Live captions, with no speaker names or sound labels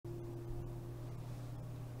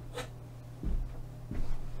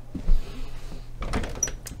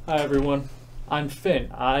Hi everyone, I'm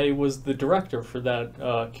Finn. I was the director for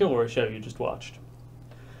that Kilroy show you just watched.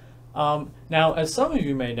 Now, as some of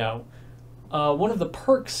you may know, one of the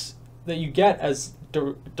perks that you get as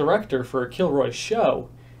director for a Kilroy show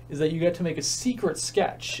is that you get to make a secret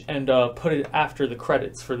sketch and put it after the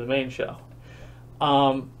credits for the main show.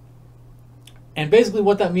 And basically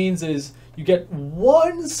what that means is you get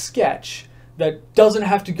one sketch that doesn't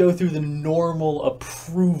have to go through the normal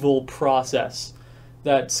approval process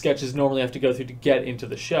that sketches normally have to go through to get into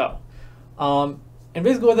the show. And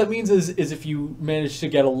basically what that means is if you manage to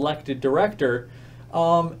get elected director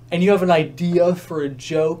and you have an idea for a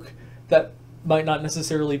joke that might not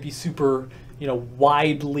necessarily be super,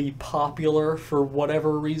 widely popular for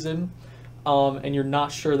whatever reason, and you're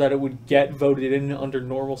not sure that it would get voted in under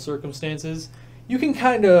normal circumstances, you can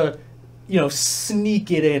kind of, sneak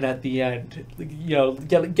it in at the end.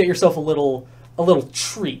 Get yourself a little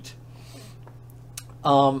treat.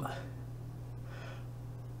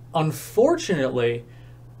 Unfortunately,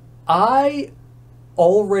 I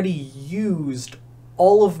already used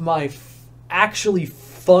all of my actually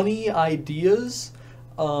funny ideas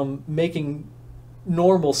making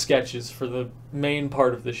normal sketches for the main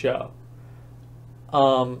part of the show.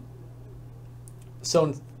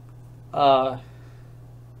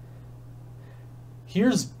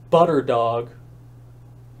 Here's Butter Dog.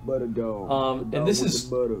 And this is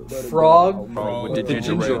Frog with the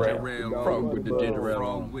ginger ale. Frog with the ginger ale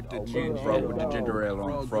on. Frog with the ginger ale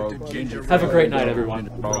on. Frog ginger. Have a great night, everyone.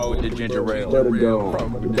 Frog with the ginger ale. Let it go.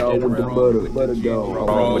 Dog with the butter. Let it go.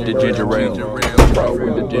 Frog with the ginger ale. Frog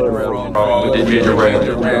with the ginger ale. Frog with the ginger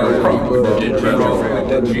ale. Frog with the ginger ale.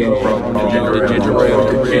 Frog with the ginger ale.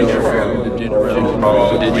 Frog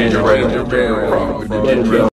with the ginger ale. Frog with the ginger ale.